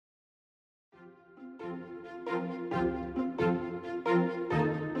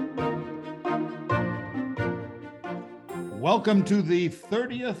Welcome to the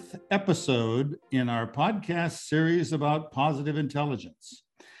 30th episode in our podcast series about positive intelligence.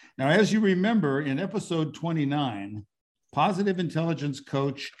 Now, as you remember, in episode 29, positive intelligence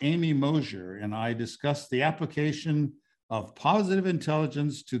coach Amy Mosier and I discussed the application of positive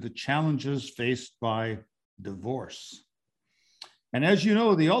intelligence to the challenges faced by divorce. And as you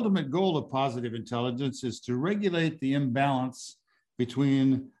know, the ultimate goal of positive intelligence is to regulate the imbalance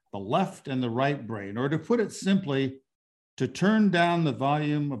between the left and the right brain, or to put it simply, to turn down the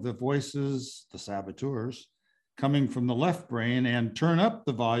volume of the voices, the saboteurs, coming from the left brain and turn up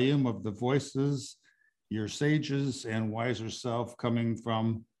the volume of the voices, your sages and wiser self, coming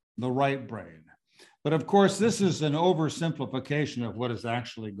from the right brain. But of course, this is an oversimplification of what is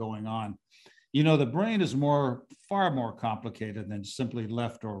actually going on. You know, the brain is far more complicated than simply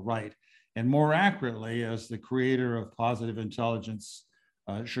left or right. And more accurately, as the creator of positive intelligence,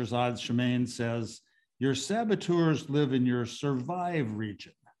 Shirzad Chamine, says, your saboteurs live in your survive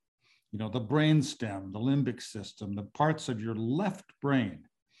region, you know, the brainstem, the limbic system, the parts of your left brain.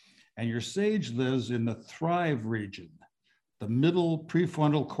 And your sage lives in the thrive region, the middle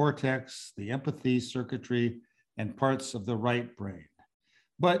prefrontal cortex, the empathy circuitry, and parts of the right brain.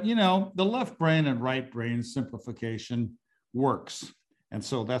 But, you know, the left brain and right brain simplification works. And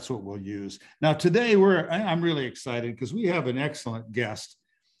so that's what we'll use. Now, today I'm really excited because we have an excellent guest.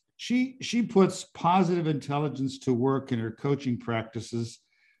 She puts positive intelligence to work in her coaching practices,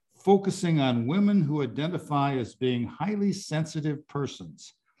 focusing on women who identify as being highly sensitive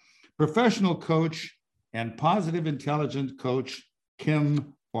persons. Professional coach and positive intelligence coach,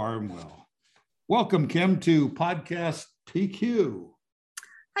 Kim Barnwell. Welcome, Kim, to Podcast PQ.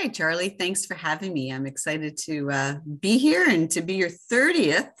 Hi, Charlie. Thanks for having me. I'm excited to be here and to be your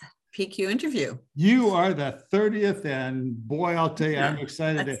 30th PQ interview. You are the 30th, and boy, I'll tell you, I'm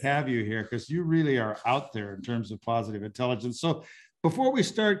excited to have you here because you really are out there in terms of positive intelligence. So before we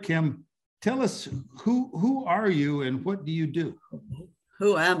start, Kim, tell us who are you and what do you do?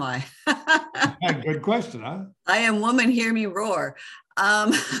 Who am I? Good question, huh? I am woman, hear me roar.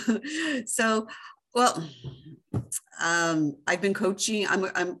 I've been coaching.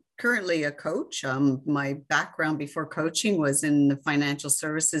 I'm currently a coach. My background before coaching was in the financial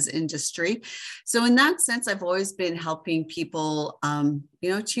services industry. So in that sense, I've always been helping people,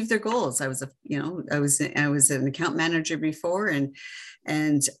 achieve their goals. I was an account manager before,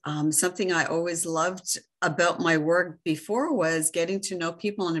 and something I always loved about my work before was getting to know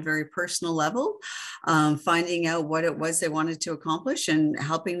people on a very personal level, finding out what it was they wanted to accomplish and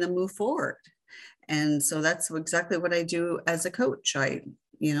helping them move forward. And so that's exactly what I do as a coach. I,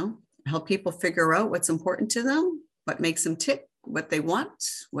 help people figure out what's important to them, what makes them tick, what they want,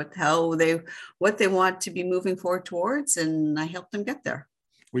 what they want to be moving forward towards, and I help them get there.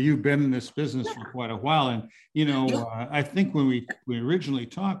 Well, you've been in this business for quite a while, and I think when we originally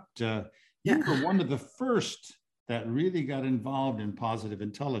talked, you were one of the first that really got involved in positive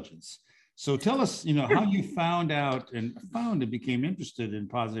intelligence. So tell us, how you found and became interested in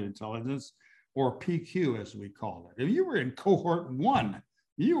positive intelligence, or PQ as we call it. And you were in cohort 1.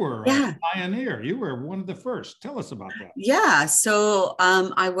 You were a pioneer. You were one of the first. Tell us about that. Yeah. So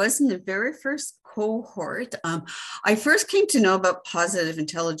I was in the very first cohort. I first came to know about positive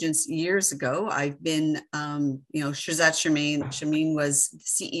intelligence years ago. I've been, Shirzad Chamine was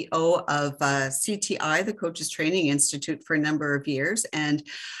CEO of CTI, the Coaches Training Institute, for a number of years. And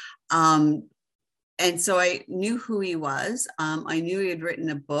so I knew who he was. I knew he had written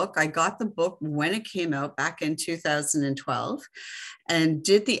a book. I got the book when it came out back in 2012 and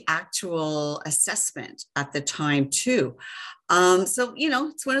did the actual assessment at the time too. So,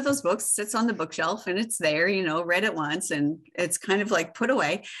 it's one of those books, sits on the bookshelf and it's there, read it once and it's kind of like put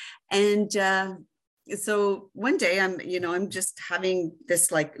away. And so one day I'm just having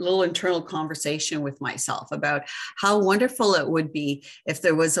this like little internal conversation with myself about how wonderful it would be if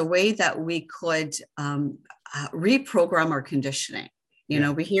there was a way that we could reprogram our conditioning.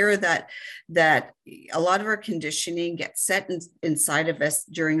 We hear that a lot of our conditioning gets set inside of us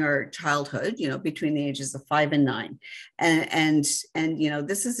during our childhood, between the ages of 5 and 9. And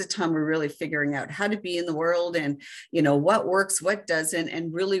this is the time we're really figuring out how to be in the world and, what works, what doesn't.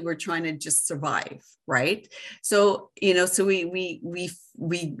 And really, we're trying to just survive. Right. So, so we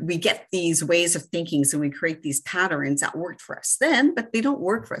get these ways of thinking. So we create these patterns that worked for us then, but they don't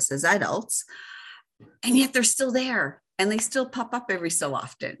work for us as adults. And yet they're still there. And they still pop up every so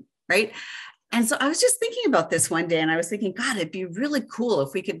often, right? And so I was just thinking about this one day, and I was thinking, God, it'd be really cool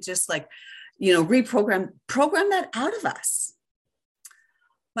if we could just program that out of us.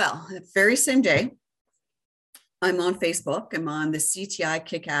 Well, the very same day, I'm on Facebook. I'm on the CTI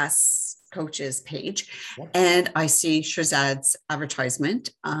Kick-Ass Coaches page, Yep. and I see Shahzad's advertisement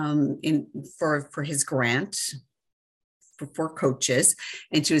for his grant for coaches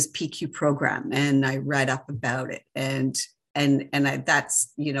into his PQ program, and I read up about it, and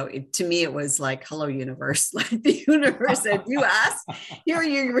that's, to me it was like, hello universe, like the universe said, you asked, here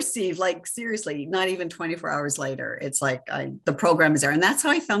you receive. Like, seriously, not even 24 hours later, it's like the program is there, and that's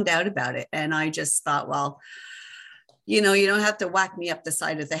how I found out about it. And I just thought, well, you don't have to whack me up the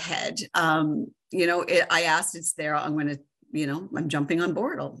side of the head. I asked, it's there, I'm going to, I'm jumping on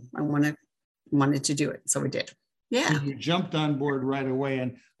board. I wanted to do it, so we did. Yeah. You jumped on board right away.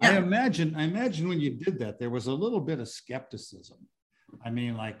 And yeah. I imagine when you did that, there was a little bit of skepticism. I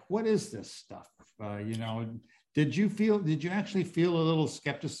mean, like, what is this stuff? Did you actually feel a little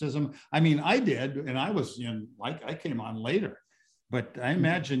skepticism? I mean, I did, and I was I came on later, but I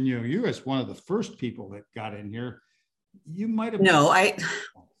imagine you as one of the first people that got in here, you might have. No,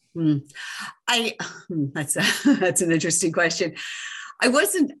 that's an interesting question.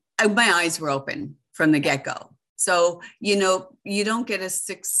 My eyes were open from the get-go. So, you don't get a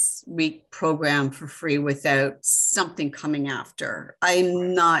 6-week program for free without something coming after.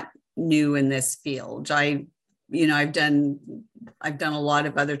 I'm not new in this field. I've done a lot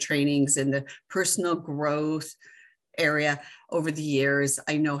of other trainings in the personal growth area over the years.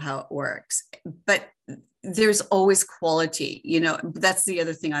 I know how it works, but there's always quality. That's the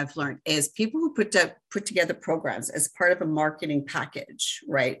other thing I've learned is people who put together programs as part of a marketing package,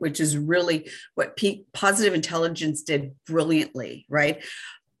 right? Which is really what Positive Intelligence did brilliantly, right?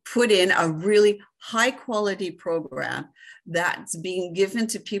 Put in a really high quality program that's being given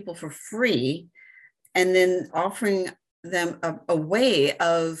to people for free, and then offering them a way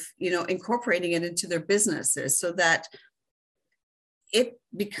of, incorporating it into their businesses so that it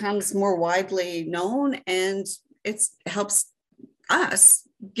becomes more widely known, and it helps us,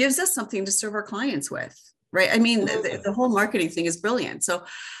 gives us something to serve our clients with, right? I mean, the whole marketing thing is brilliant. So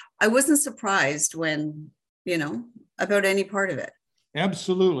I wasn't surprised when, about any part of it.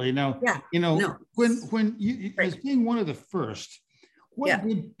 Absolutely. Now, when you, as being one of the first,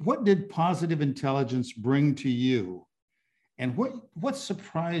 what did Positive Intelligence bring to you? And what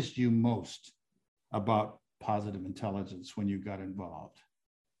surprised you most about Positive Intelligence when you got involved?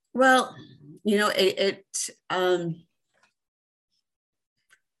 Well,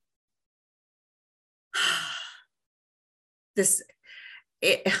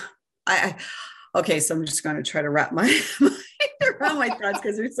 okay, so I'm just going to try to wrap around my thoughts,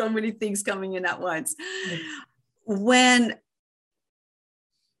 because there's so many things coming in at once. When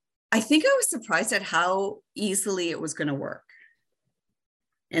I think I was surprised at how easily it was going to work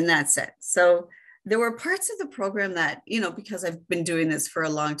in that sense. So there were parts of the program that, because I've been doing this for a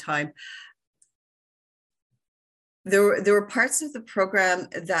long time, there were parts of the program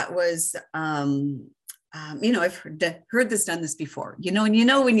that was, I've heard this, done this before, and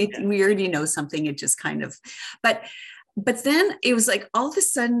when we already know something, it just kind of, but then it was like all of a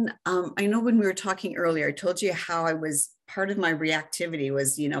sudden, I know when we were talking earlier, I told you how I was, part of my reactivity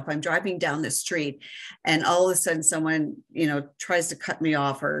was, if I'm driving down the street and all of a sudden someone, tries to cut me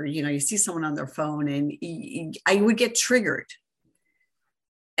off, or, you see someone on their phone, and I would get triggered.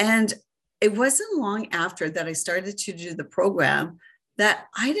 And it wasn't long after that I started to do the program that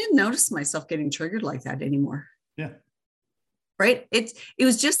I didn't notice myself getting triggered like that anymore. Yeah. Right. It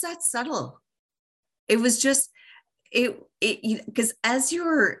was just that subtle. It was just, because as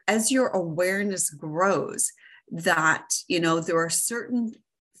your awareness grows, that, there are certain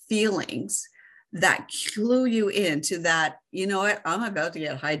feelings that clue you into that, what, I'm about to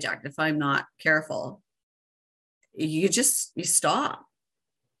get hijacked if I'm not careful. You stop.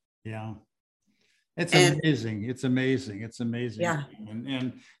 Yeah. It's amazing. It's amazing. It's amazing. Yeah.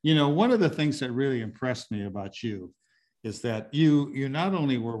 And one of the things that really impressed me about you is that you not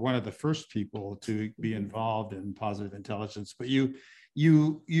only were one of the first people to be involved in Positive Intelligence, but you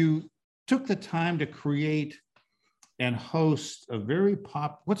took the time to create and host a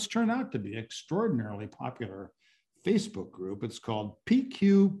what's turned out to be extraordinarily popular Facebook group. It's called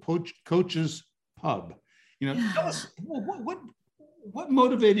PQ Coaches Pub. Tell us what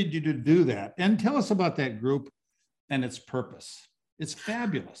motivated you to do that, and tell us about that group and its purpose. It's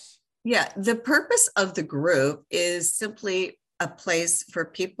fabulous. Yeah, the purpose of the group is simply a place for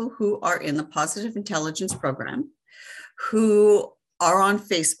people who are in the Positive Intelligence program, who are on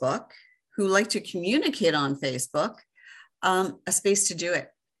Facebook, who like to communicate on Facebook, a space to do it.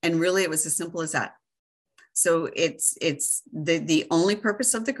 And really, it was as simple as that. So it's the only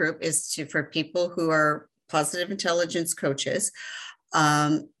purpose of the group is for people who are Positive Intelligence coaches,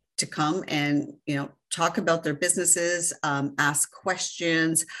 to to come and, talk about their businesses, ask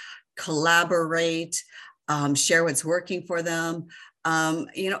questions, collaborate, share what's working for them.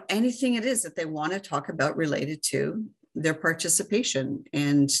 Anything it is that they want to talk about related to their participation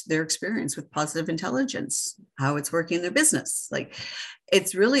and their experience with positive intelligence, how it's working in their business. Like,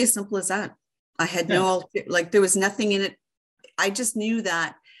 it's really as simple as that. I had there was nothing in it. I just knew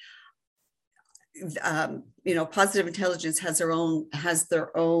that, positive intelligence has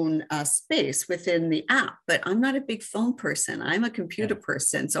their own space within the app, but I'm not a big phone person. I'm a computer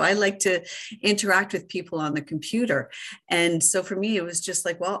person. So I like to interact with people on the computer. And so for me, it was just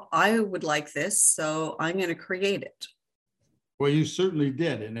like, well, I would like this, so I'm going to create it. Well, you certainly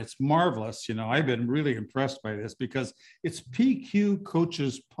did. And it's marvelous. I've been really impressed by this because it's PQ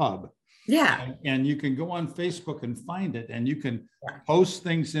Coaches Pub. Yeah. And you can go on Facebook and find it, and you can post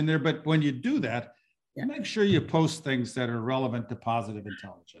things in there. But when you do that, make sure you post things that are relevant to positive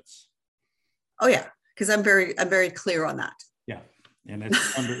intelligence. Oh yeah, because I'm very clear on that. Yeah, and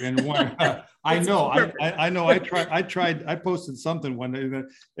it's under in one. I know. I tried. I posted something one day,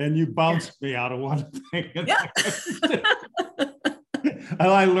 and you bounced me out of one thing. Yeah.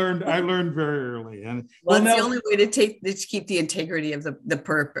 I learned very early, and it's the only way to keep the integrity of the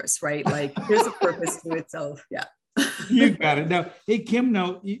purpose, right? Like, there's a purpose to it. So yeah, you got it. Now, hey Kim,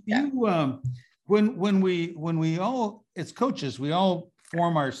 when we all, as coaches, we all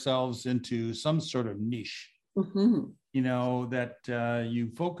form ourselves into some sort of niche, that you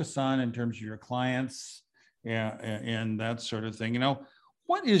focus on in terms of your clients, and that sort of thing.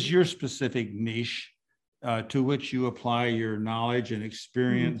 What is your specific niche to which you apply your knowledge and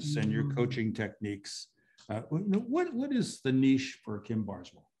experience and your coaching techniques? What is the niche for Kim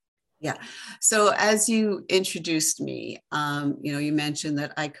Barswell? Yeah. So as you introduced me, you mentioned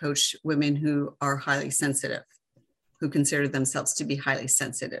that I coach women who are highly sensitive, who consider themselves to be highly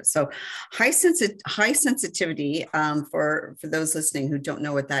sensitive. So high sensitivity, for those listening who don't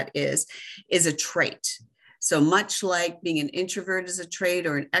know what that is a trait. So much like being an introvert is a trait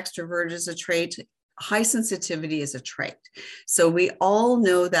or an extrovert is a trait, high sensitivity is a trait. So we all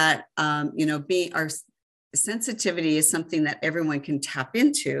know that, our sensitivity is something that everyone can tap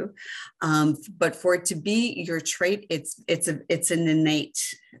into, but for it to be your trait, it's an innate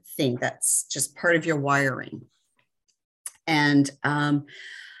thing that's just part of your wiring. And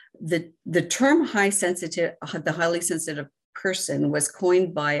the term the highly sensitive person was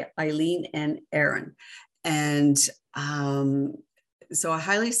coined by Eileen and Aaron, and so a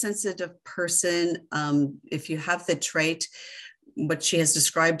highly sensitive person, if you have the trait, what she has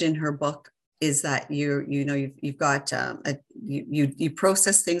described in her book is that you've got you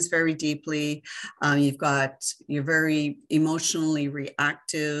process things very deeply. You're very emotionally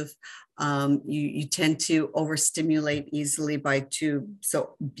reactive. You tend to overstimulate easily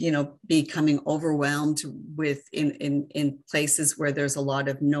becoming overwhelmed with in places where there's a lot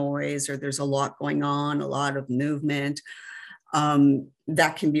of noise or there's a lot going on, a lot of movement.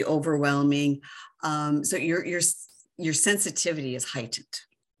 That can be overwhelming. So your sensitivity is heightened.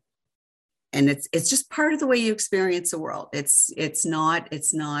 And it's just part of the way you experience the world. It's not a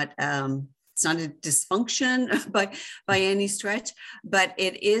dysfunction by any stretch, but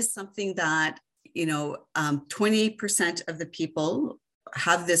it is something that 20% of the people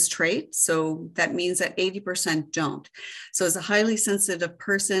have this trait. So that means that 80% don't. So as a highly sensitive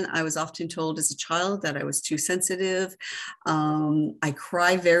person, I was often told as a child that I was too sensitive. I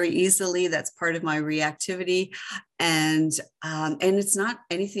cry very easily. That's part of my reactivity. And it's not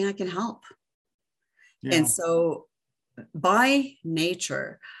anything I can help. Yeah. And so by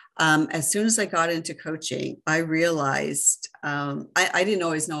nature, as soon as I got into coaching, I realized I didn't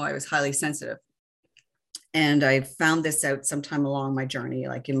always know I was highly sensitive. And I found this out sometime along my journey,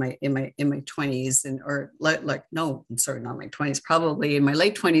 like in my 20s not my 20s, probably in my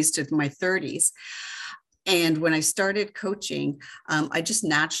late 20s to my 30s. And when I started coaching, I just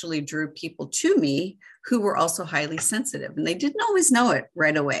naturally drew people to me who were also highly sensitive, and they didn't always know it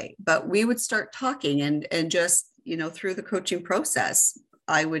right away, but we would start talking and just, through the coaching process,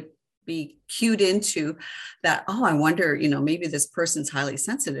 I would be cued into that. Oh, I wonder, maybe this person's highly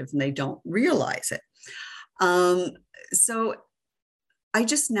sensitive and they don't realize it. So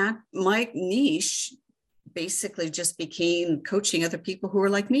my niche basically just became coaching other people who were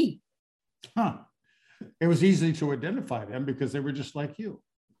like me. Huh. It was easy to identify them because they were just like you.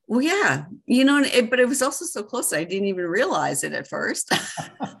 Well, yeah, but it was also so close. I didn't even realize it at first.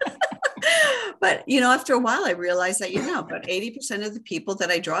 But, after a while, I realized that, about 80% of the people that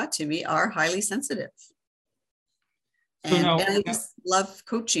I draw to me are highly sensitive. And I just love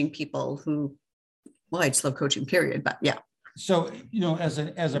coaching people I just love coaching, period. But yeah. So, as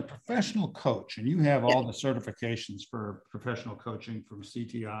a professional coach, and you have all the certifications for professional coaching from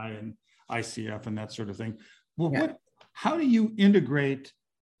CTI and ICF and that sort of thing. Well, how do you integrate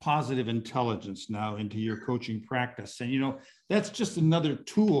positive intelligence now into your coaching practice? And, that's just another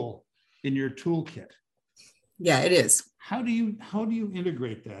tool in your toolkit. Yeah, it is. How do you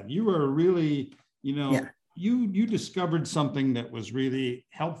integrate that? You are really, you discovered something that was really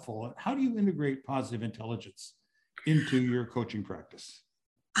helpful. How do you integrate positive intelligence into your coaching practice?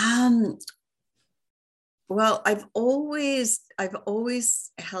 Well, I've always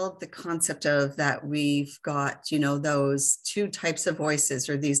held the concept of that we've got, those two types of voices,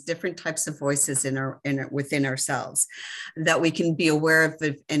 or these different types of voices within ourselves, that we can be aware of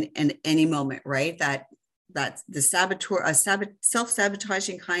in any moment, right? That's the saboteur,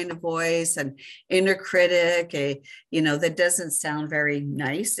 self-sabotaging kind of voice, an inner critic, that doesn't sound very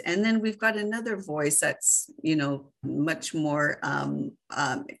nice. And then we've got another voice that's, much more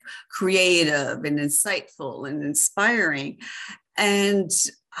creative and insightful and inspiring. And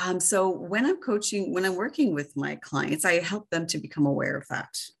so when I'm working with my clients, I help them to become aware of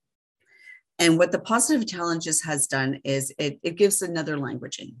that. And what the positive intelligence has done is it gives another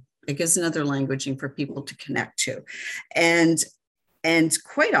languaging. It gives another languaging for people to connect to. And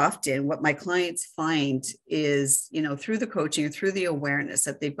quite often what my clients find is, through the coaching or through the awareness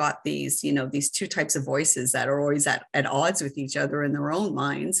that they've got these, these two types of voices that are always at odds with each other in their own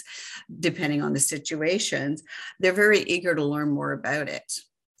minds, depending on the situations, they're very eager to learn more about it.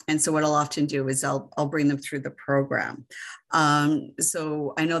 And so what I'll often do is I'll bring them through the program.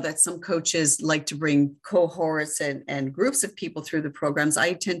 So I know that some coaches like to bring cohorts and groups of people through the programs.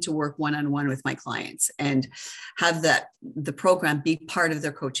 I tend to work one-on-one with my clients and have the program be part of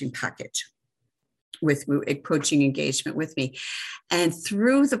their coaching package with a coaching engagement with me. And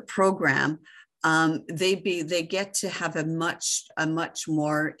through the program, they get to have a much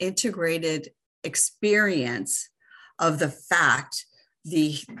more integrated experience of the fact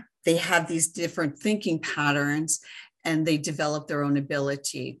they have these different thinking patterns, and they develop their own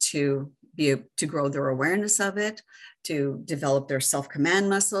ability to grow their awareness of it, to develop their self-command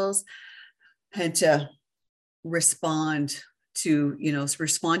muscles, and to respond to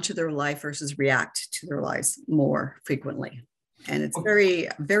their life versus react to their lives more frequently. And it's very,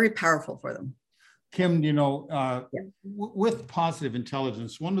 very powerful for them. Kim, with positive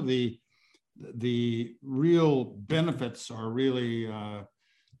intelligence, one of the real benefits are really,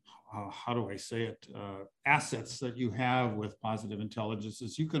 how do I say it, assets that you have with positive intelligence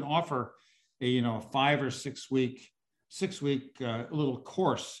is you can offer a 5 or 6 week little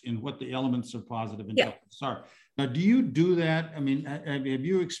course in what the elements of positive intelligence are. Now, do you do that? I mean, have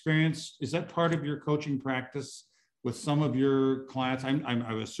you experienced, is that part of your coaching practice with some of your clients?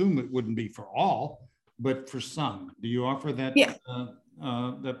 I assume it wouldn't be for all, but for some. Do you offer that? Yeah.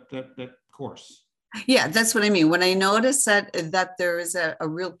 That course? Yeah, that's what I mean. When I notice that there is a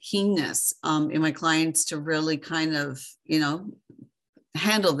real keenness in my clients to really kind of,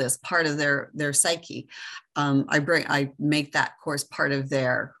 handle this part of their psyche, I make that course part of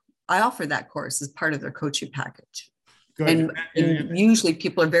I offer that course as part of their coaching package. Good. And usually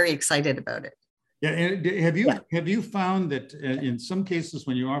people are very excited about it. Yeah. And have you found that in some cases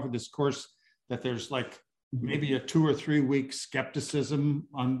when you offer this course that there's like maybe a 2 or 3 week skepticism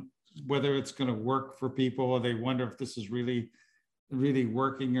on whether it's going to work for people, or they wonder if this is really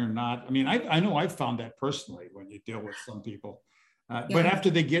working or not? I mean, I know I've found that personally when you deal with some people, but after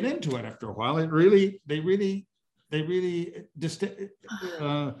they get into it, after a while, they really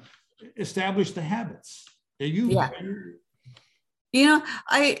establish the habits.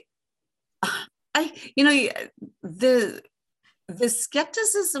 The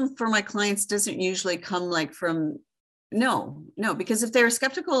skepticism for my clients doesn't usually come like from, no, because if they were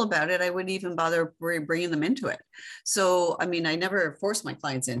skeptical about it, I wouldn't even bother bringing them into it. So, I mean, I never force my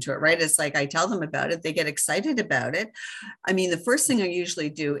clients into it, right? It's like I tell them about it, they get excited about it. I mean, the first thing I usually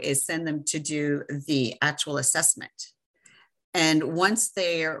do is send them to do the actual assessment. And once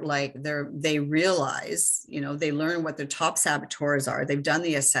they realize, they learn what their top saboteurs are. They've done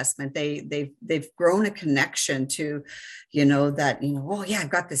the assessment. They've grown a connection to, oh yeah, I've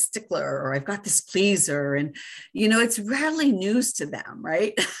got this stickler, or I've got this pleaser, and it's rarely news to them,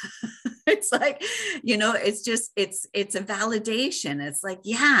 right? It's like, it's a validation. It's like,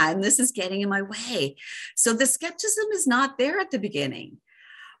 yeah, and this is getting in my way. So the skepticism is not there at the beginning.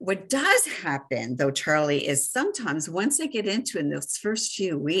 What does happen, though, Charlie, is sometimes once they get into it in those first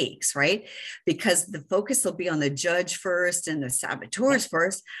few weeks, right, because the focus will be on the judge first and the saboteurs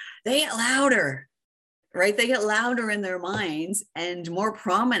first, they get louder. right? They get louder in their minds and more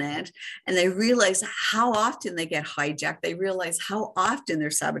prominent, and they realize how often they get hijacked. They realize how often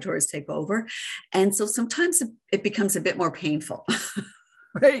their saboteurs take over. And so sometimes it becomes a bit more painful,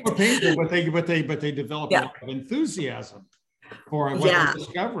 right? More painful, but they develop a Yeah. lot of enthusiasm for what they're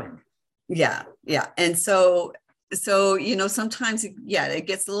discovering. Yeah. And so, sometimes, it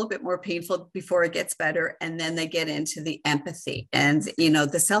gets a little bit more painful before it gets better. And then they get into the empathy. And,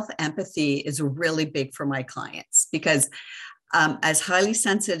 the self-empathy is really big for my clients because as highly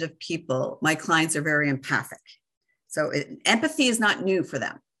sensitive people, my clients are very empathic. So empathy is not new for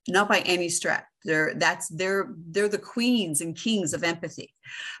them, not by any stretch. They're the queens and kings of empathy.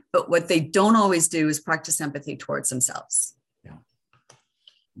 But what they don't always do is practice empathy towards themselves. Yeah.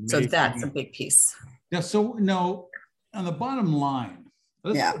 So that's a big piece. Yeah. So no, on the bottom line,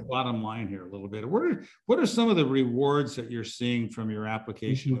 let's Yeah. go bottom line here a little bit. What are some of the rewards that you're seeing from your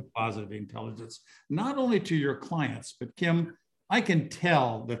application of positive intelligence, not only to your clients, but Kim, I can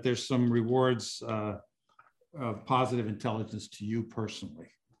tell that there's some rewards of positive intelligence to you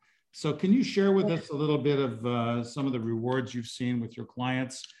personally. So can you share with us a little bit of some of the rewards you've seen with your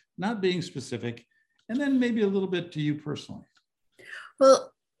clients, not being specific, and then maybe a little bit to you personally?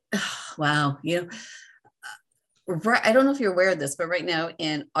 Well, wow. I don't know if you're aware of this, but right now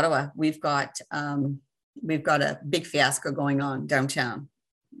in Ottawa, we've got a big fiasco going on downtown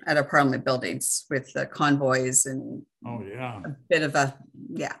at our Parliament buildings with the convoys and a bit of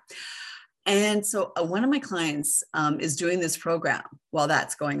And so one of my clients is doing this program while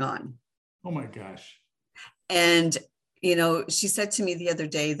that's going on. Oh my gosh. And, she said to me the other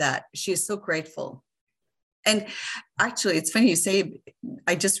day that she is so grateful. And actually, it's funny you say,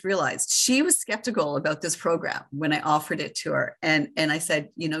 I just realized she was skeptical about this program when I offered it to her. And I said,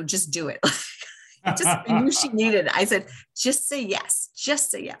 just do it. I knew she needed it. I said, just say yes, just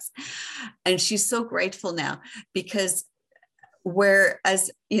say yes. And she's so grateful now because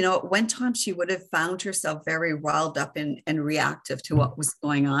whereas, at one time she would have found herself very riled up and reactive to what was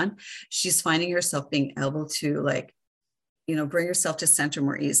going on. She's finding herself being able to bring yourself to center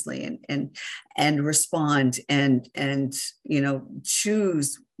more easily and respond and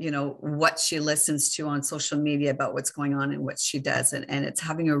choose, what she listens to on social media about what's going on and what she does. And it's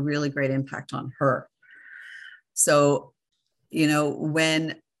having a really great impact on her. So,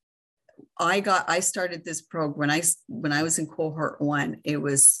 when I started this program, when I was in cohort 1, it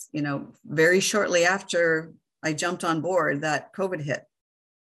was, very shortly after I jumped on board that COVID hit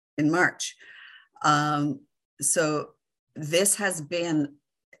in March. So this has been,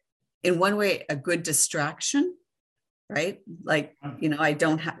 in one way, a good distraction, right? Like, I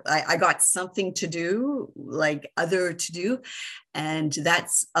got something to do, and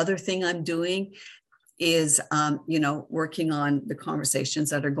that's other thing I'm doing is, working on the conversations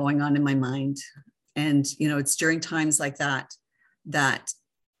that are going on in my mind. And, it's during times like that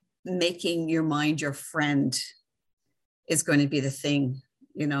making your mind your friend is going to be the thing,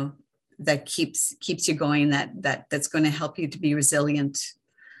 that keeps you going, that's going to help you to be resilient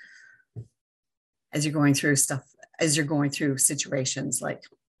as you're going through situations like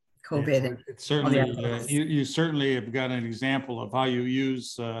COVID. Yeah, it's certainly you certainly have got an example of how you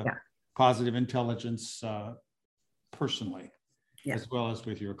use positive intelligence personally, as well as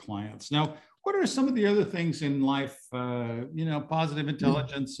with your clients. Now, what are some of the other things in life, positive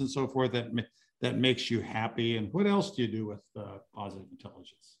intelligence and so forth that makes you happy, and what else do you do with positive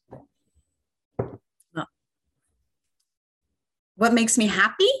intelligence? What makes me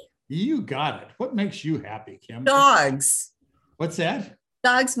happy? You got it. What makes you happy, Kim? Dogs. What's that?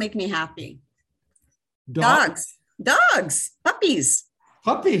 Dogs make me happy. Dogs. Puppies.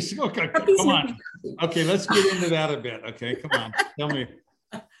 Puppies. Okay, puppies, come on. Okay, let's get into that a bit. Okay, come on. Tell me.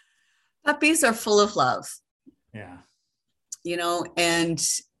 Puppies are full of love. Yeah. And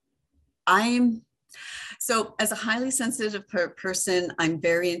so as a highly sensitive person, I'm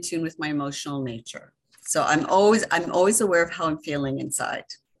very in tune with my emotional nature. So I'm always aware of how I'm feeling inside.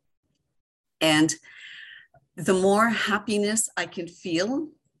 And the more happiness I can feel,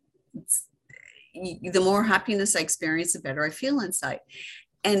 the more happiness I experience, the better I feel inside.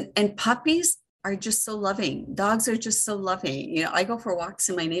 And puppies are just so loving. Dogs are just so loving. I go for walks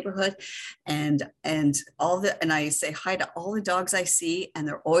in my neighborhood and I say hi to all the dogs I see, and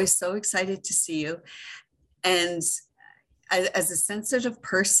they're always so excited to see you. And as a sensitive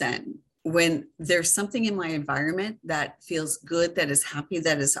person, when there's something in my environment that feels good, that is happy,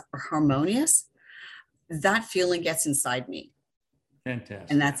 that is harmonious, that feeling gets inside me.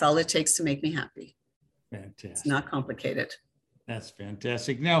 Fantastic. And that's all it takes to make me happy. Fantastic. It's not complicated. That's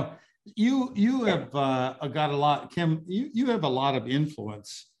fantastic. Now, you have got a lot, Kim, you have a lot of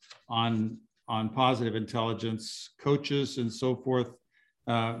influence on on positive intelligence coaches and so forth,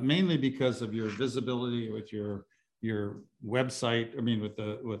 mainly because of your visibility with your website. I mean, with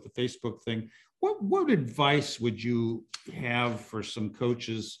the Facebook thing. What advice would you have for some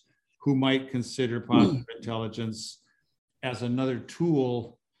coaches who might consider positive intelligence as another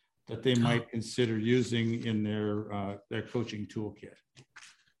tool that they might consider using in their coaching toolkit?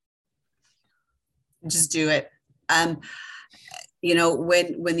 Just do it. You know,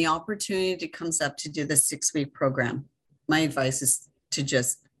 when the opportunity comes up to do the 6-week program, my advice is to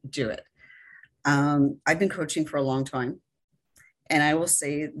just do it. I've been coaching for a long time, and I will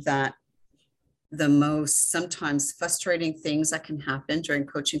say that the most sometimes frustrating things that can happen during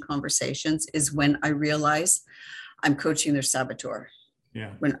coaching conversations is when I realize I'm coaching their saboteur.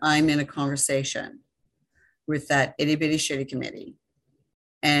 Yeah. When I'm in a conversation with that itty bitty shitty committee,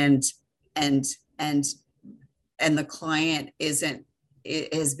 and the client it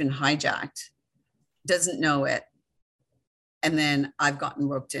has been hijacked, doesn't know it, and then I've gotten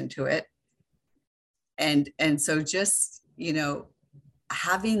roped into it, and so just, you know,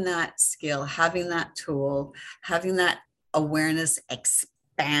 having that skill, having that tool, having that awareness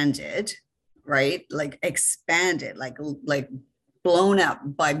expanded, right? Like expanded, like blown up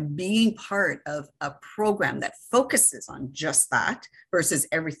by being part of a program that focuses on just that versus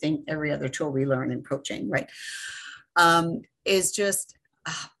every other tool we learn in coaching, right? Is just,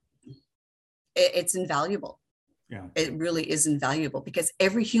 it's invaluable. Yeah. It really is invaluable, because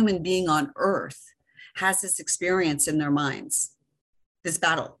every human being on earth has this experience in their minds. This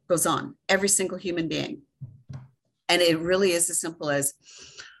battle goes on, every single human being. And it really is as simple as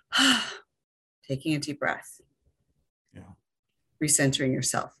taking a deep breath. Yeah. Recentering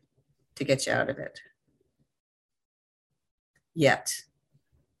yourself to get you out of it. Yet,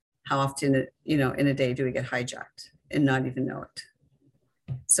 how often, you know, in a day do we get hijacked and not even know it?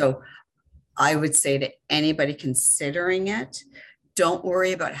 So I would say to anybody considering it, don't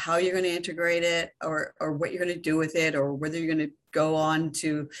worry about how you're going to integrate it or what you're going to do with it, or whether you're going to go on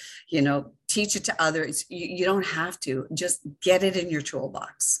to, you know, teach it to others. You don't have to. Just get it in your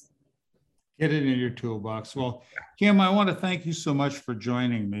toolbox. Get it in your toolbox. Well, Kim, I want to thank you so much for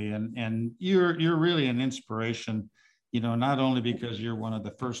joining me, and you're really an inspiration, you know, not only because you're one of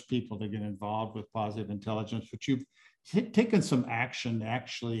the first people to get involved with positive intelligence, but you've taken some action to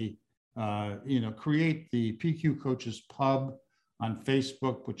actually, you know, create the PQ Coaches Pub on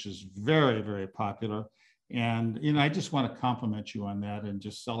Facebook, which is very, very popular. And, you know, I just want to compliment you on that and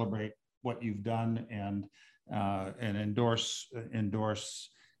just celebrate what you've done, and endorse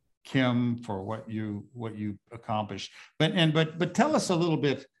Kim for what you accomplished. But tell us a little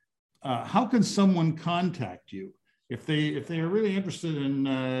bit, how can someone contact you if they are really interested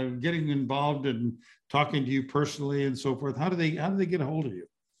in getting involved and talking to you personally and so forth? How do they get a hold of you?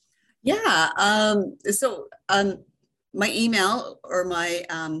 Yeah. My email or my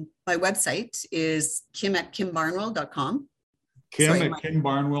website is kim@kimbarnwell.com.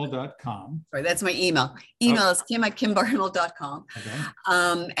 Kim@kimbarnwell.com. Sorry, that's my email. Email is kim@kimbarnwell.com. Okay.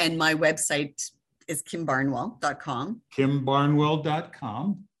 And my website is kimbarnwell.com.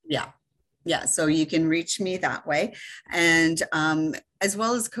 Kimbarnwell.com. Yeah. So you can reach me that way. And as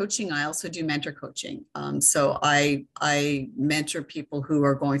well as coaching, I also do mentor coaching. So I mentor people who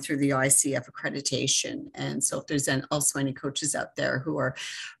are going through the ICF accreditation. And so if there's also any coaches out there who are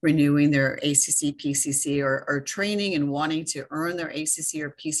renewing their ACC, PCC, or training and wanting to earn their ACC or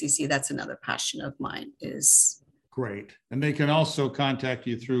PCC, that's another passion of mine. Is great. And they can also contact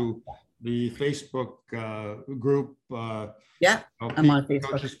you through the Facebook group. Yeah, I'm on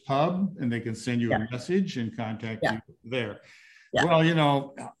Facebook. Coaches Pub, and they can send you a message and contact you there. Yeah. Well, you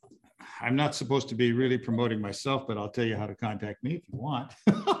know, I'm not supposed to be really promoting myself, but I'll tell you how to contact me if you want.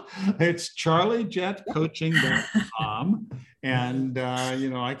 It's charliejetcoaching.com. And, you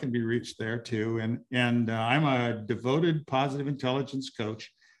know, I can be reached there too. And I'm a devoted positive intelligence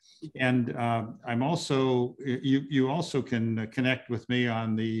coach. And I'm also, you also can connect with me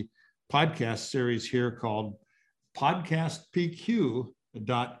on the podcast series here called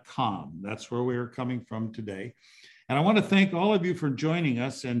podcastpq.com. That's where we're coming from today. And I want to thank all of you for joining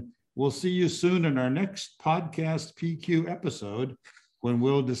us, and we'll see you soon in our next Podcast PQ episode, when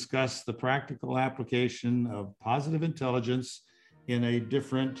we'll discuss the practical application of positive intelligence in a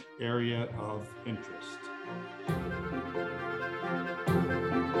different area of interest.